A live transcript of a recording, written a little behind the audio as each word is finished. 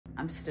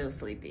I'm still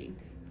sleepy.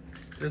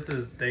 This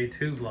is day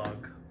 2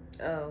 vlog.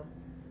 Oh,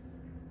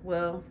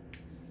 well,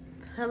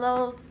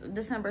 hello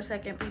December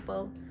 2nd,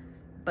 people.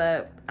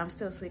 But I'm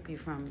still sleepy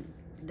from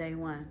day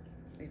 1,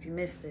 if you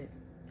missed it.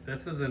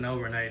 This isn't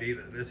overnight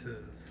either. This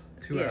is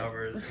 2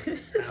 hours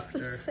It's after.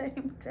 the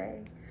same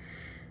day.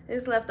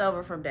 It's left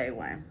over from day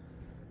 1.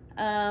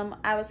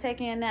 I was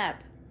taking a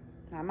nap.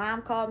 My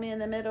mom called me in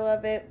the middle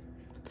of it.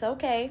 It's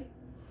okay.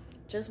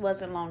 Just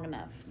wasn't long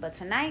enough. But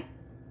tonight,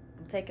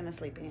 I'm taking a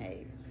sleeping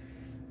aid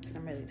because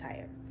I'm really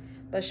tired.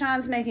 But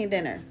Sean's making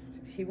dinner.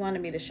 He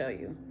wanted me to show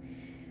you.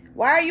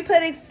 Why are you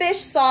putting fish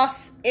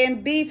sauce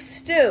in beef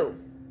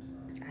stew?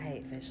 I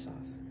hate fish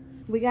sauce.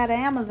 We got an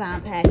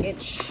Amazon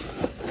package.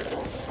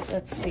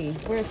 Let's see.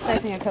 We're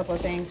expecting a couple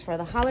of things for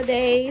the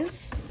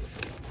holidays.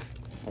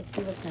 Let's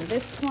see what's in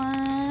this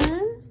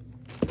one.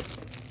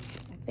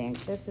 I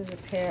think this is a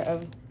pair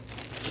of...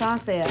 Sean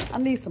said, I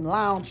need some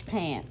lounge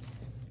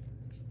pants.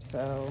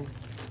 So...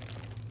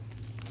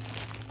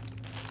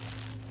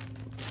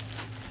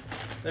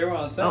 They were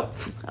on sale.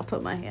 Oh, I'll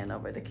put my hand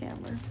over the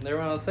camera. They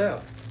were on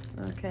sale.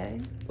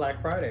 Okay.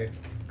 Black Friday.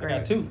 Great. I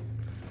got 2.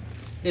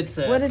 It's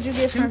a What did you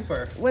get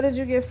twofer. What did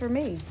you get for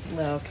me?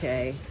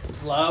 Okay.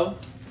 Love.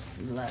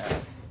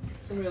 Love.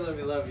 Let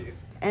me love you.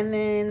 And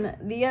then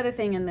the other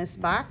thing in this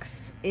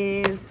box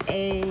is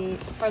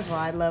first of all,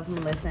 I love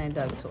Melissa and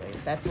Doug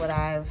toys. That's what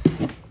I've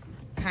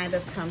kind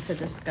of come to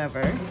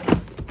discover.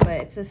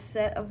 But it's a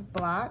set of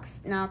blocks.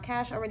 Now,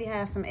 Cash already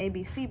has some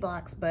ABC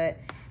blocks, but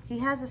he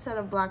has a set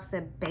of blocks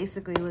that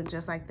basically look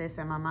just like this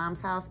at my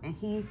mom's house, and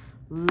he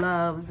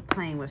loves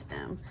playing with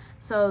them.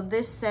 So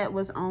this set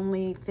was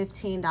only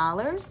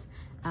 $15.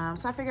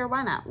 So I figured,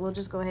 why not? We'll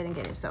just go ahead and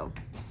get it. So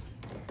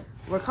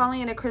we're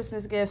calling it a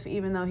Christmas gift,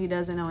 even though he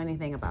doesn't know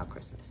anything about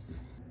Christmas.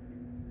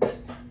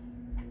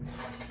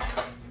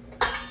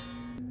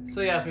 So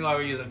you asked me why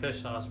we're using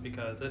fish sauce,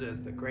 because it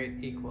is the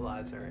great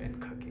equalizer in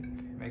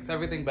cooking. It makes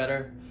everything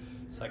better.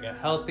 It's like a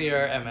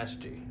healthier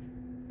MSG.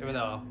 Even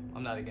though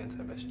I'm not against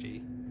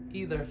MSG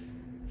either.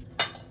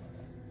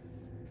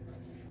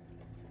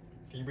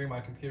 Can you bring my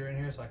computer in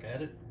here so I can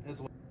edit?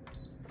 It's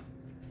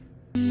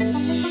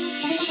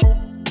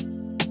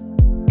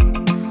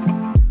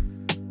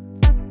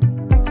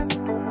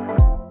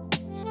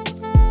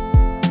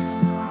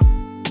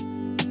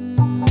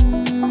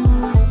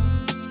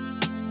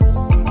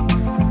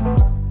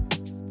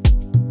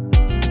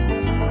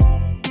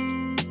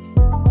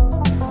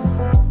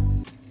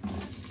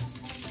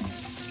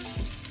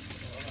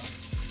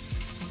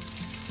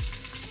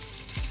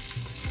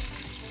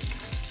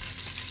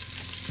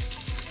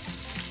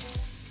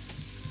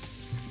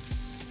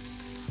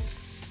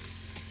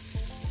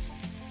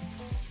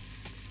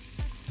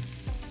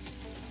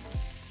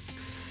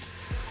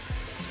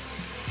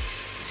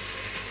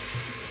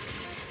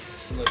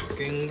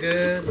looking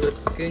good,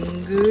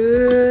 looking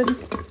good.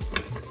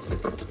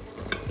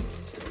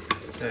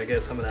 Gotta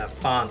get some of that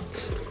font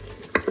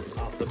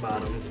off the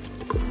bottom.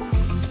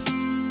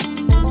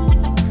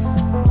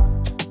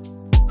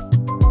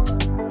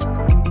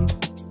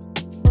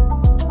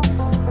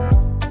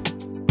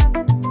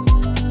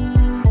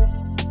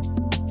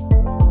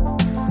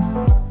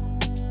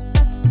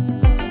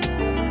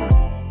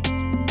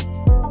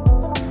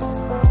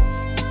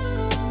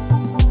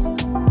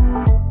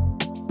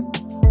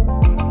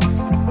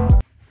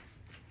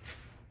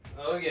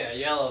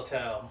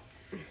 Yellowtail.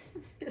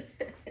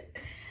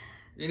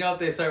 You know, if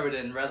they serve it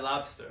in Red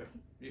Lobster,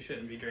 you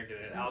shouldn't be drinking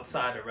it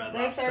outside of Red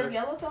Lobster. They serve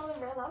Yellowtail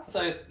in Red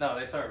Lobster? No,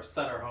 they serve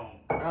Sutter Home.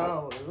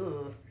 Oh,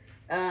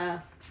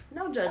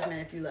 no judgment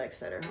if you like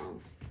Sutter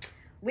Home.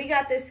 We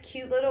got this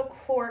cute little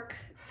cork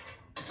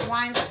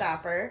wine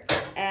stopper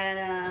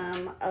at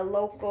a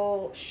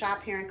local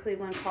shop here in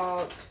Cleveland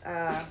called,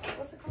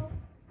 what's it called?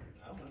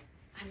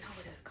 I know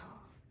what it's called.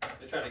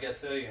 They tried to get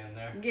Celia in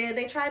there. Yeah,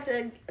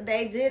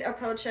 they did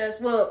approach us.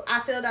 Well, I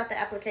filled out the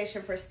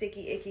application for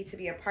Sticky Icky to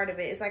be a part of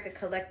it. It's like a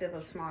collective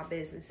of small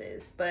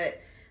businesses,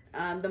 but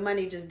the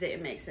money just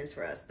didn't make sense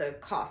for us. The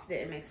cost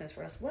didn't make sense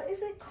for us. What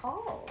is it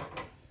called?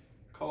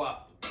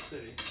 Co-op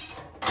City.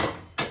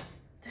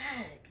 Dang.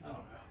 I don't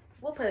know.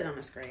 We'll put it on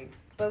the screen.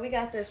 But we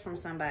got this from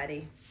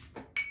somebody.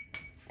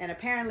 And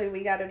apparently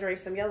we got to drink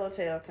some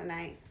Yellowtail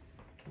tonight.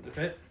 Does it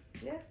fit?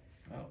 Yeah.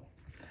 Oh.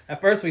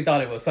 At first we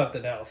thought it was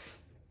something else.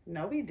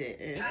 No, we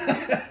didn't.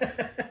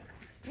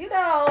 You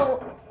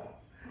know.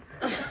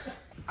 All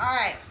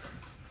right.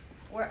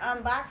 We're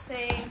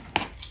unboxing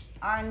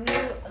our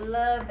new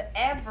Love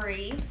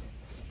Every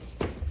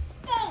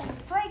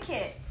play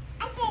kit.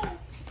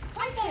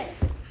 Play kit.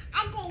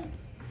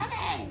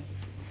 Okay.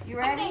 You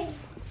ready?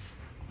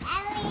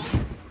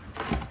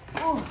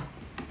 Oh,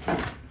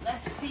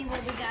 let's see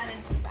what we got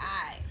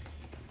inside.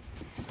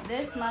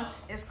 This month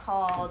is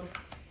called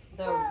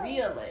The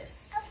Realist.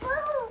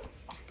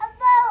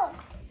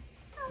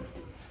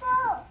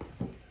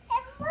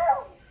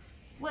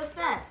 What's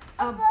that?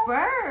 A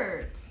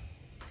bird.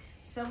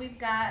 So we've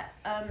got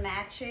a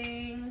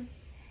matching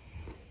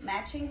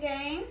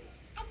game.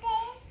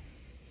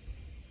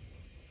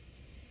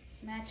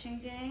 Matching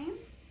game.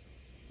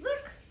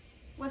 Look.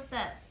 What's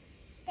that?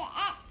 The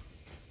X.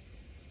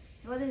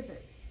 What is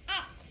it?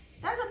 X.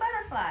 That's a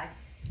butterfly.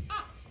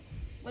 X.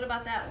 What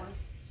about that one?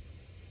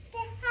 The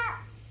hop.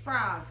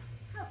 Frog.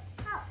 Hop.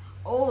 Hop.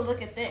 Oh,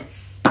 look at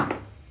this.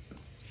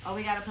 Oh,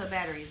 we gotta put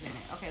batteries in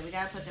it. Okay, we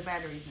gotta put the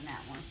batteries in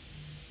that one.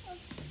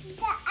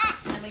 The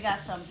X. Then we got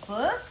some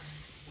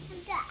books.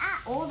 The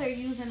X. Oh, they're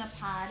using a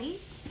potty.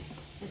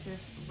 This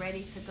is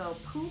ready to go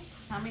poop.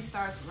 Tummy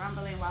starts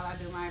rumbling while I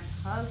do my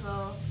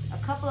puzzle. A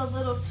couple of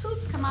little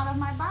toots come out of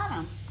my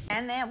bottom.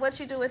 And then what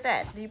you do with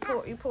that? Do you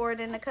pour it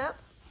in the cup?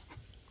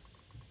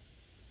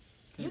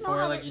 Can you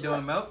pour it like you do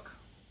in milk?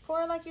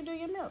 Pour it like you do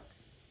your milk.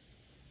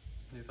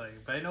 He's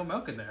like, but ain't no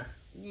milk in there.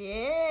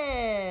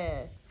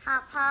 Yeah.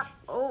 Hop, hop.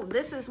 Oh,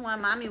 this is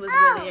one Mommy was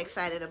really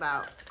excited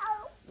about.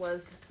 Oh.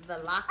 Was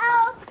the lockbox.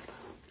 Oh.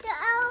 The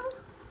O.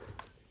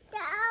 The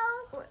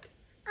O. What?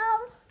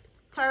 O.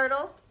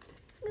 Turtle.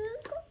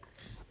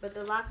 But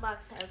the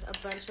lockbox has a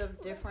bunch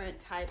of different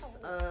types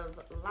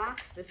of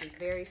locks. This is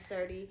very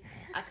sturdy.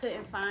 I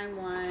couldn't find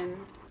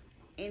one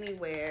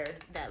anywhere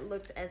that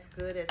looked as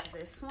good as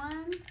this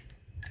one.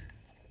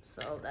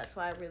 So that's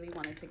why I really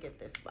wanted to get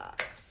this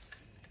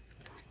box.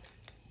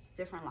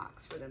 Different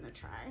locks for them to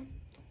try.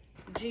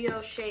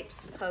 Geo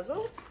Shapes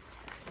puzzle.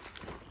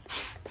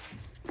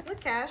 Look,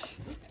 Cash.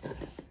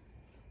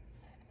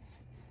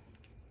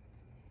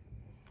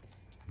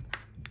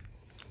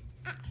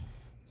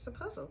 It's a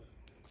puzzle.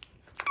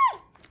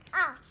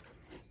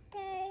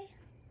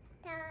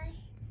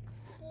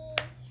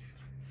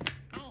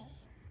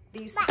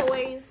 These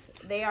toys,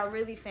 they are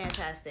really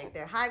fantastic.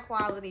 They're high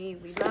quality.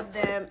 We love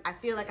them. I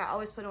feel like I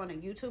always put on a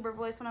YouTuber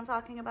voice when I'm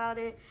talking about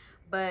it,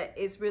 but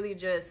it's really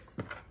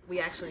just, we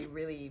actually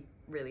really,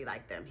 really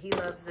like them. He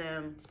loves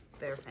them.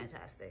 They're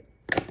fantastic.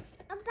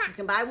 You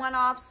can buy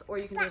one-offs or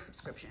you can do a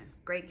subscription.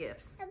 Great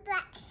gifts.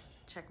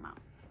 Check them out.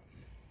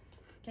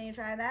 Can you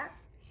try that?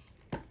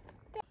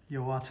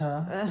 Your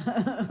water.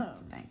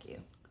 Thank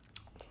you.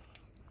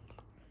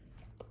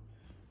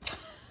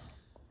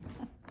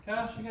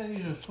 Gosh, you gotta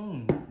use your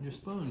spoon. Your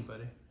spoon,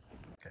 buddy.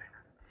 Okay.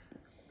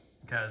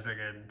 Guys,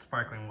 drinking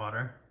sparkling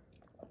water.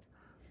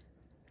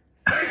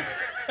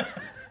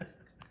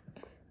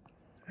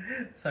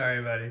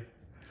 Sorry, buddy.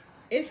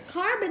 It's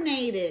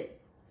carbonated.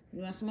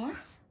 You want some more?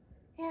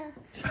 Yeah.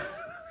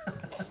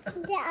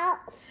 Yeah.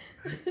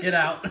 Get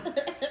out.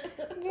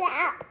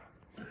 Yeah.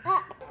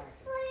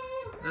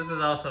 This is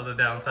also the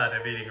downside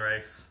of eating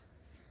rice.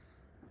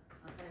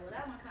 Okay, well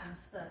that one kind of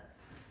stuck.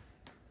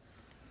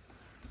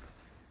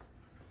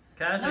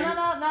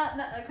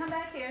 No. Come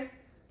back here.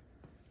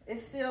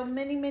 It's still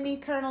many, many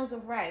kernels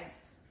of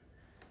rice.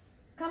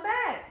 Come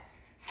back.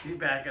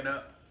 Keep backing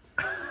up.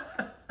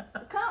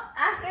 Come.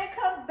 I said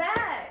come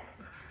back.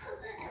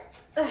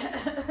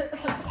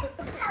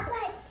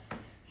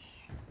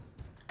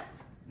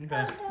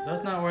 Okay,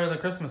 that's not where the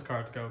Christmas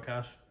cards go,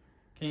 Cash.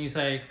 Can you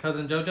say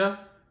Cousin Jojo?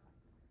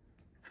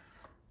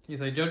 Can you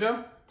say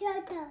Jojo?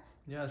 Jojo.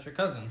 Yeah, it's your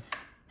cousin.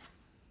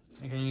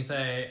 And can you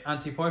say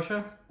Auntie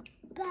Portia?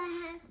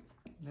 Bye.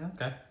 Yeah,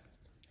 okay.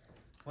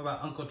 What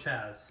about Uncle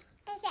Chaz?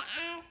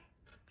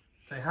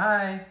 Say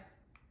hi.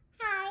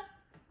 Hi.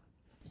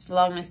 It's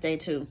Vlogmas Day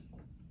 2.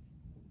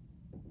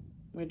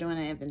 We're doing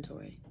an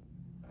inventory.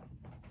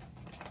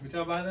 Would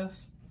y'all buy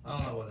this? I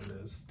don't know what it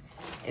is.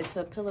 It's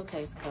a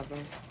pillowcase cover.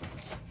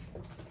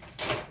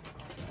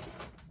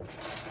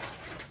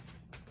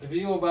 If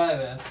you will buy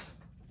this,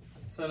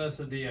 send us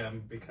a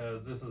DM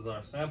because this is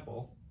our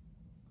sample.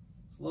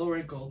 It's a little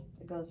wrinkled.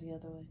 It goes the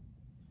other way.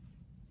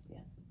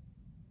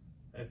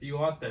 If you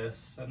want this,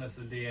 send us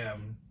a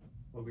DM.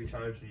 We'll be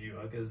charging you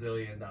 $1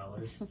 gazillion.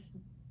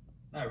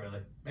 Not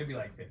really. Maybe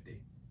like 50.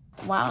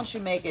 Why don't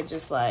you make it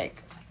just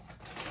like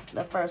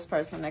the first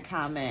person to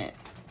comment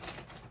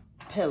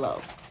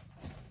pillow,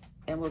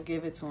 and we'll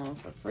give it to them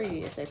for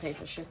free if they pay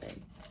for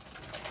shipping.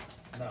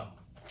 No.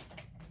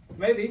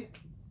 Maybe.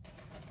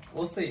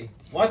 We'll see.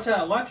 Watch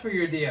out. Watch for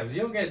your DMs.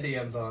 You don't get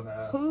DMs on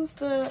that. Who's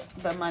the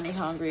money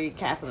hungry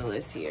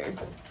capitalist here?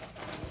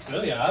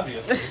 Celia,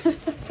 obviously.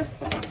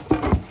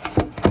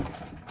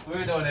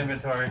 We're doing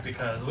inventory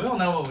because we don't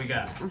know what we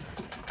got.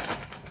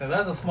 Because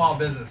as a small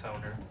business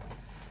owner,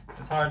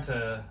 it's hard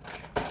to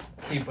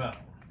keep up.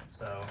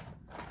 So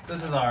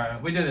this is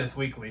we do this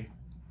weekly.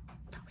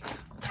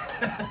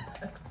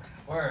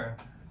 We're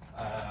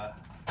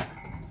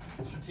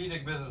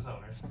strategic business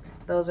owners.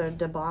 Those are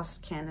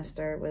debossed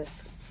canister with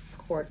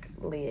cork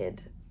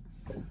lid.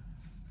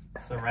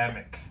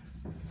 Ceramic.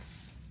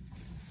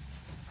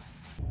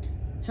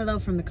 Hello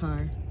from the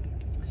car.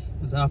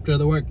 It's after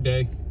the work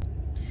day.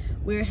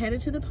 We're headed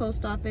to the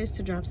post office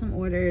to drop some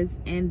orders,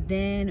 and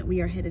then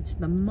we are headed to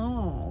the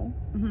mall.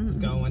 It's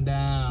going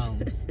down.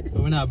 But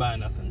we're not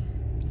buying nothing.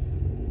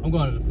 I'm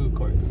going to the food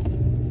court.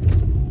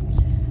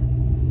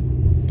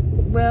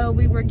 Well,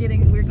 we're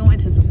going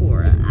to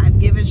Sephora. I've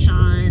given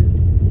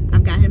Sean,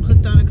 I've got him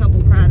hooked on a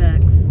couple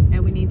products,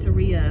 and we need to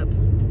re-up.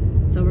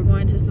 So we're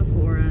going to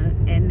Sephora,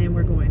 and then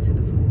we're going to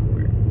the food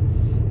court.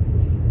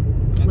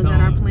 Was that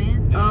our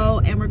plan? Yeah.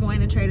 Oh, and we're going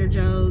to Trader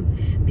Joe's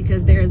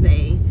because there's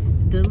a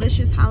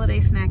delicious holiday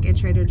snack at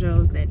Trader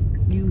Joe's that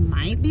you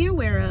might be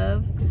aware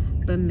of,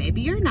 but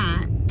maybe you're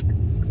not,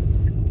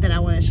 that I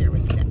want to share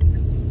with you guys.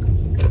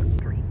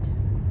 Street.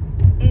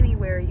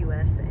 Anywhere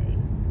USA.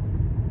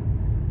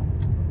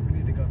 We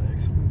need to go to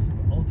exclusive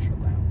Ultra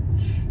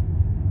Lounge.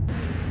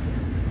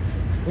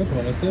 Which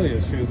one is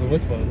Celia's shoes and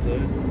which one's the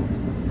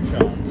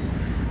Sean's?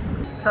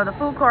 So the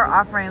food court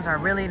offerings are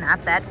really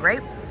not that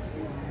great,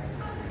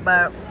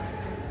 but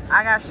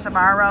I got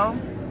Sbarro.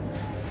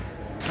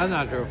 That's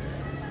not true.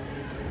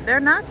 They're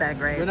not that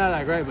great. They're not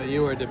that great, but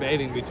you were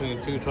debating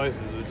between two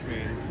choices, which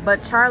means.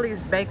 But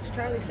Charlie's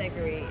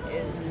Bakery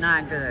is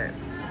not good.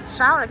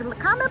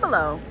 Comment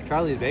below.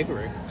 Charlie's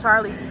Bakery.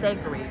 Charlie's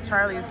Steakery.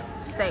 Charlie's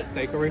Steak.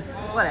 Steakery?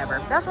 Whatever.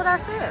 That's what I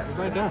said. It's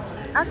right there.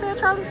 I said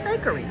Charlie's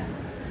Steakery.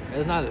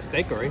 It's not a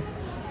steakery.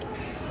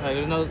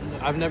 There's no.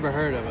 I've never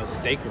heard of a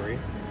steakery.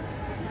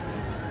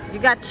 You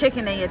got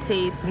chicken in your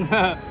teeth.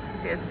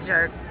 Good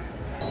jerk.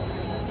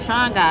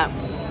 Sean got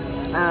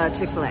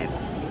Chick-fil-A.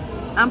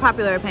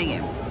 Unpopular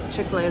opinion.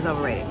 Chick-fil-A is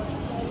overrated.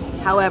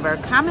 However,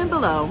 comment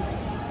below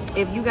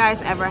if you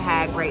guys ever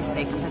had Great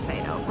Steak and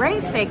Potato.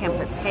 Great Steak and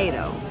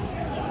Potato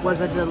was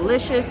a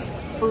delicious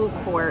food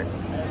court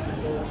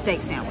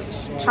steak sandwich.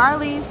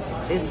 Charlie's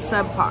is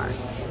subpar.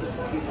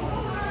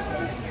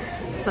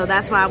 So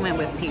that's why I went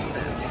with pizza.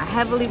 I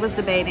heavily was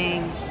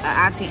debating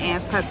Auntie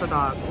Anne's pretzel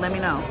dog. Let me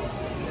know.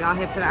 Y'all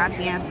hip to the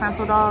Auntie Anne's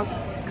pretzel dog?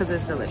 Because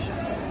it's delicious.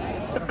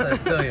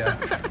 Celia,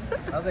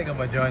 I think I'm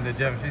going to join the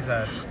gym. She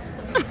said,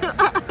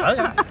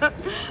 okay.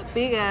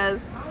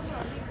 Because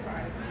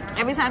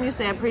every time you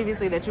said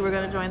previously that you were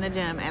going to join the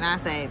gym, and I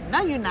say,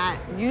 no, you're not.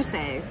 You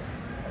say,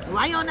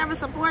 why y'all never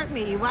support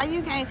me? Why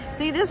you can't?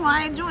 See, this is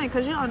why I ain't joined,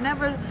 because you don't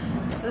never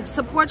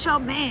support your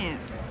man.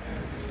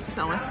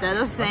 So instead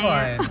of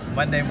saying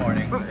Monday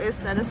morning,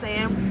 instead of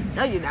saying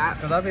no, you're not,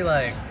 because I'll be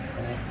like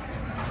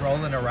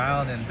rolling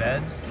around in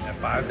bed at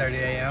 5:30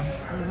 a.m.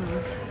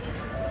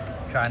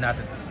 Try not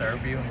to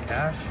disturb you in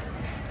Cash.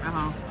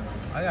 I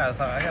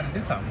gotta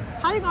do something.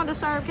 How you gonna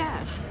disturb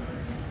Cash?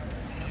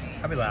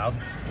 I'll be loud.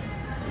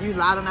 You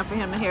loud enough for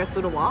him to hear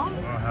through the wall?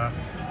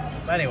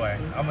 But anyway,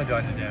 I'm gonna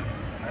join the gym.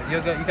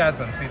 You guys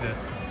gonna see this?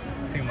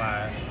 See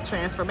my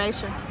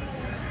transformation.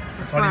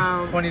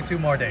 22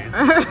 more days.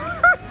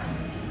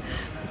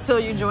 So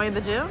you joined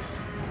the gym?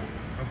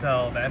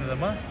 Until the end of the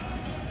month.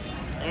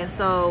 And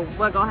so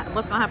what's gonna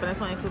happen in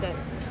 22 days?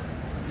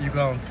 You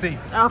gonna see.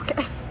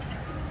 Okay.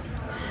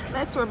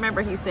 Let's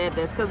remember he said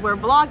this because we're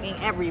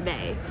vlogging every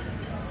day.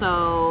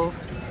 So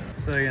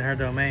in her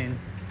domain.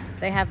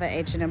 They have an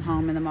H&M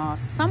home in the mall.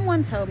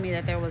 Someone told me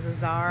that there was a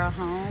Zara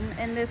home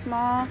in this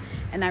mall,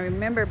 and I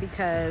remember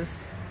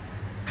because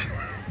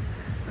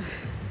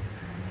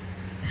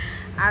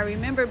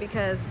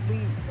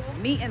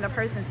me and the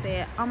person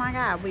said, oh my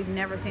God, we've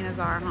never seen a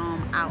Zara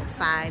home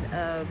outside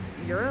of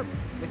Europe,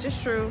 which is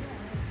true.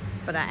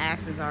 But I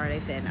asked the Zara, they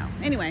said no.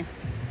 Anyway,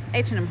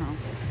 H&M home.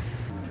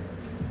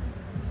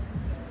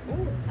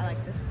 Ooh, I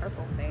like this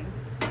purple thing.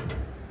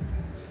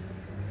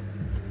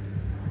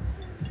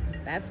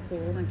 That's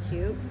cool and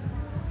cute.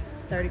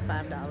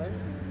 $35.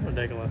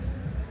 Ridiculous.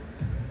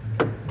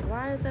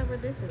 Why is that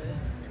ridiculous?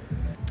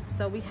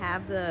 So we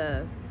have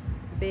the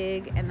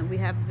big, and then we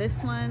have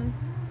this one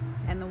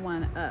and the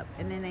one up,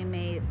 and then they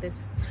made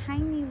this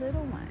tiny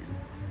little one,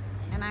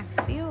 and I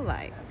feel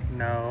like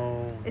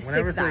it's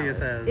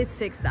 $6. It's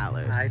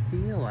 $6. I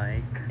feel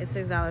like it's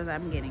 $6.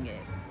 I'm getting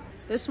it.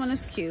 This one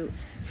is cute.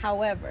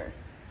 However,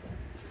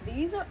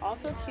 these are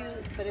also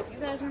cute, but if you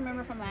guys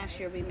remember from last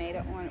year, we made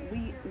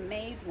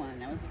one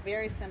that was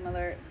very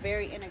similar,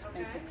 very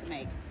inexpensive to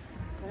make.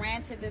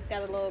 Granted, this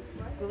got a little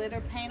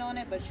glitter paint on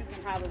it, but you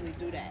can probably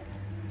do that.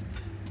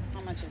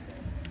 How much is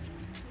this?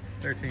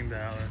 $13.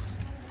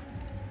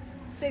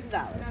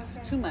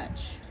 $6. Too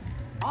much.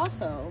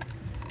 Also,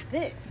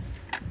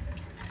 this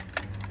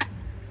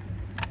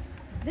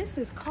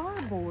is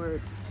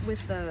cardboard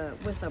with a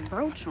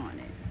brooch on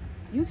it.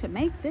 You can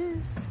make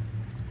this.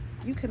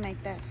 You can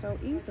make that so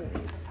easily.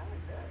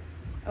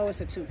 Oh,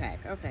 it's a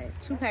 2-pack. Okay,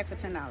 2-pack for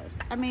 $10.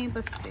 I mean,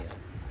 but still,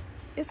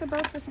 it's a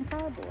brooch with some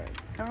cardboard.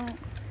 Don't.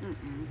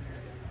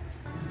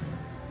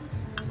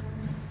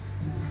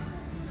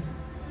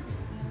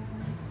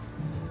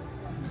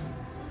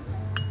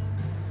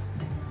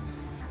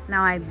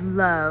 Now I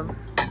love,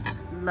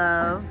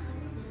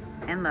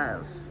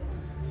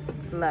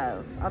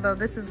 although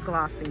this is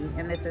glossy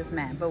and this is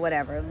matte, but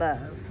whatever, love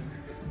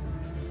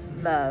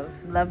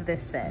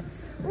this set.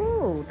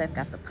 Ooh, they've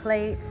got the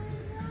plates,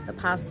 the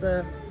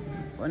pasta,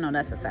 well no,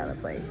 that's a salad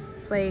plate,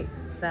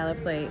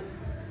 salad plate,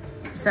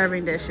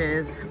 serving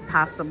dishes,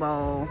 pasta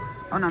bowl.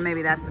 Oh no,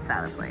 maybe that's the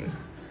salad plate.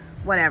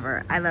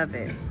 Whatever, I love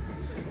it.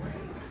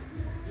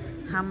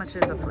 How much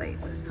is a plate?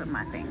 Let's put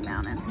my thing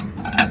down and see.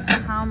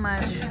 How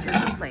much is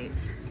a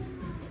plate?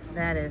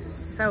 That is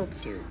so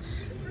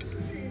cute.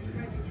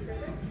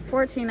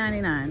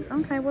 $14.99.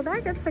 Okay, well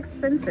that gets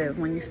expensive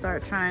when you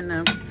start trying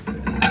to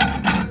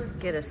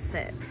get a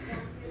set.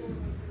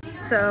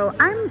 So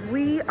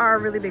we are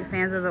really big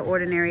fans of The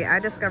Ordinary. I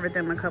discovered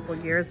them a couple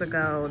years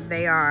ago.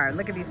 They are,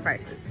 look at these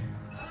prices.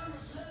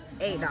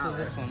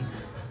 $8.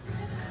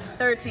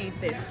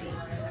 $13.50,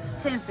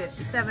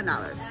 $10.50,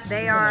 $7.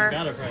 They Oh are. my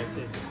God, a price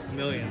is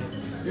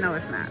millions. No,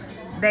 it's not.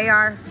 They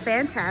are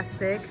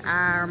fantastic.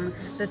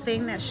 The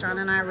thing that Sean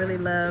and I really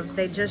love,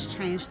 they just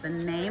changed the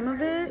name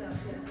of it.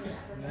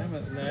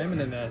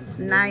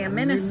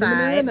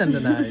 Niaminocide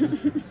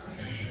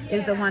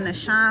is the one that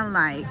Sean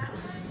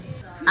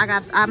likes.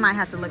 I might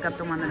have to look up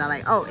the one that I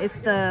like. Oh, it's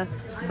the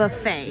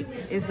buffet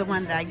is the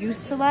one that I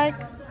used to like.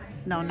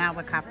 No, not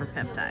with copper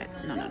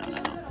peptides. No.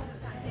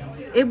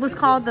 It was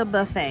called the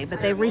buffet,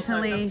 but they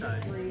recently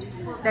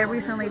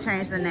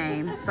changed the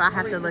name, so I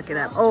have to look it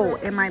up. Oh,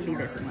 it might be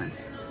this one.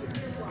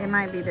 It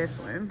might be this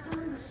one.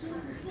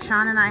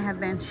 Sean and I have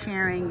been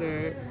sharing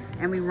it,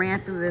 and we ran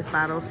through this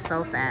bottle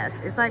so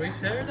fast. It's like, We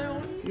shared that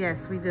one?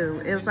 yes, we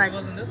do. It was like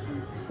Wasn't this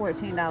one?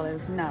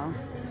 $14. No,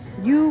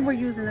 you were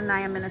using the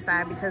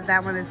niaminocide because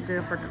that one is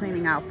good for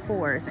cleaning out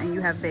pores, and you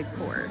have big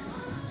pores.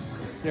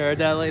 You heard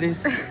that,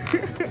 ladies?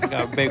 I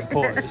got big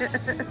pores.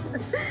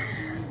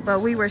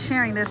 But we were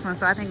sharing this one,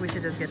 so I think we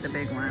should just get the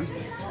big one.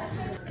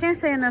 Can't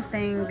say enough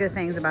good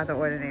things about The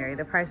Ordinary.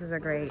 The prices are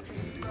great,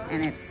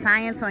 and it's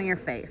science on your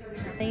face.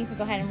 Then you can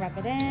go ahead and rub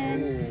it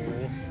in.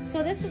 Ooh.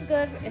 So this is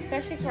good,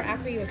 especially for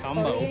after you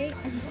Combo. exfoliate.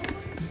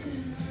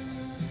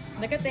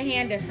 Look at the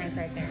hand difference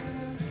right there.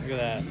 Look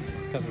at that.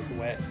 It's because it's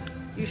wet.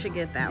 You should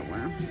get that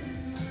one.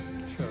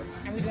 Sure.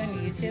 Are we doing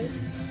YouTube?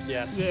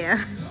 Yes.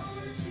 Yeah.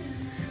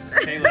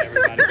 Kayla,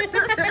 everybody.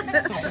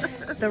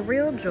 The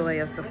real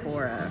joy of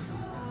Sephora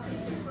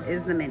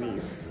is the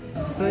minis.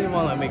 Celia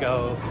won't let me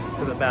go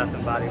to the Bath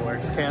 & Body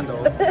Works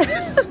candle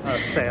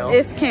sale.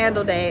 It's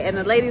candle day, and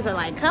the ladies are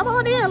like, come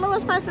on in,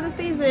 lowest price of the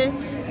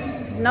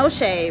season. No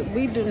shade,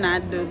 we do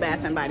not do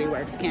Bath & Body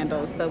Works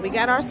candles, but we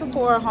got our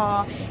Sephora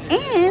haul,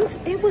 and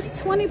it was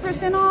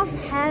 20% off.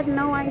 Had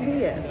no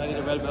idea. Did I get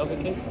a red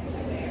velvet cake?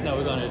 No,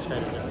 we're going to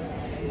Trader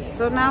Joe's.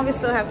 So now we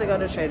still have to go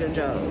to Trader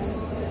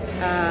Joe's.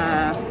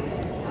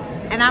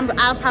 And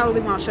I probably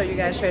won't show you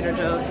guys Trader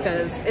Joe's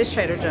because it's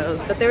Trader Joe's,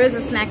 but there is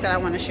a snack that I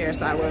want to share,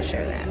 so I will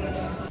share that.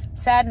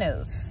 Sad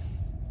news.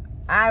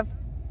 I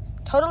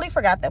totally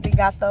forgot that we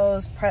got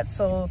those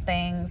pretzel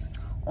things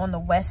on the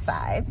west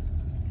side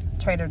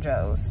Trader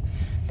Joe's.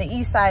 The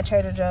east side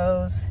Trader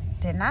Joe's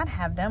did not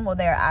have them. Well,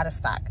 they're out of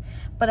stock.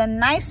 But a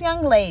nice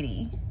young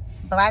lady,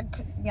 black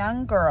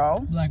young girl.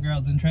 Black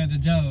girls in Trader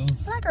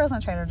Joe's. Black girls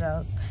in Trader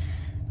Joe's.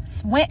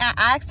 I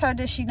asked her,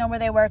 did she know where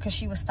they were? Because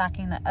she was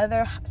stocking the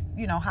other,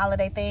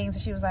 holiday things.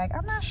 And she was like,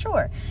 I'm not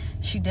sure.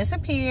 She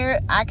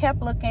disappeared. I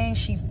kept looking.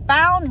 She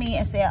found me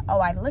and said, oh,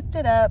 I looked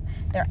it up.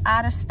 They're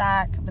out of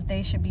stock, but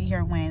they should be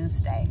here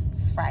Wednesday.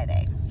 It's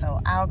Friday.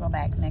 So I'll go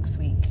back next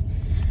week.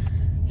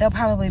 They'll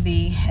probably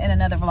be in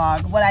another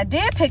vlog. What I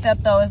did pick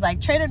up, though, is like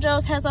Trader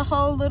Joe's has a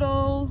whole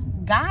little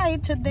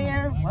guide to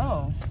their,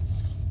 whoa.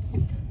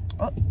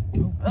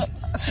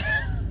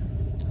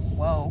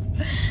 Whoa.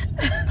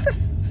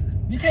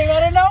 You came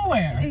out of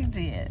nowhere. He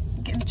did.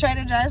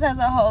 Trader Joe's has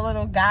a whole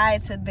little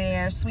guide to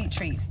their sweet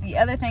treats. The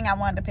other thing I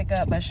wanted to pick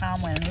up, but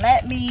Sean wouldn't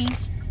let me.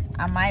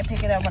 I might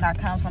pick it up when I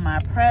come for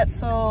my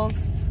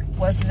pretzels.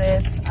 Was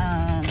this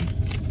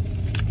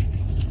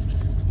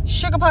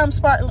sugar plum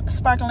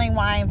sparkling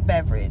wine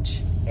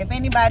beverage. If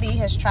anybody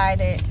has tried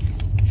it,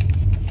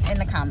 in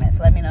the comments,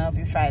 let me know if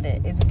you've tried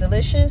it. Is it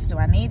delicious? Do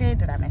I need it?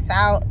 Did I miss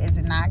out? Is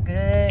it not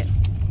good?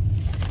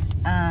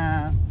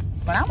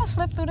 But I'm gonna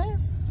flip through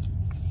this.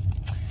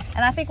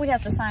 And I think we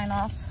have to sign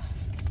off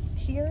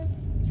here.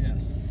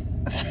 Yes.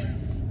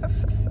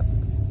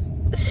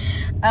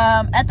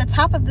 At the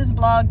top of this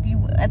vlog,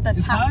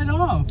 Sign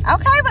off.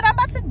 Okay, but I'm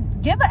about to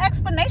give an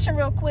explanation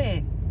real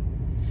quick.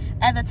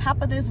 At the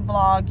top of this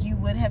vlog, you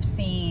would have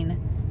seen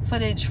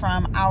footage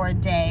from our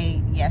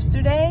day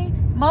yesterday.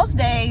 Most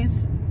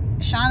days,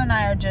 Sean and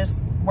I are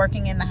just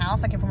working in the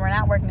house. Like if we're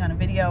not working on a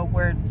video,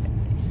 we're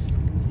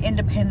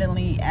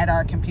independently at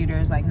our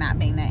computers, like not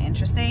being that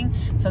interesting.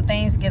 So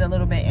things get a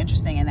little bit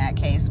interesting in that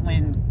case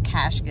when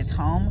Cash gets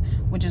home,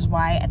 which is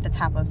why at the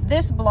top of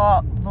this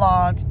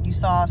vlog you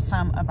saw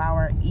some of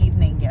our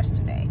evening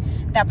yesterday.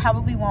 That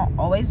probably won't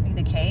always be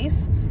the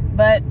case,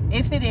 but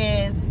if it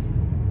is,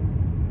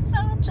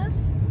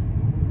 just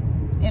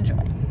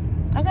enjoy.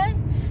 Okay,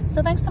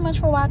 so thanks so much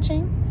for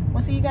watching.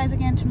 We'll see you guys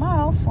again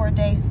tomorrow for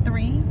day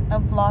 3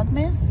 of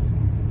Vlogmas.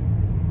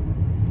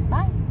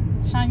 Bye.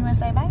 Sean, you want to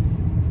say bye?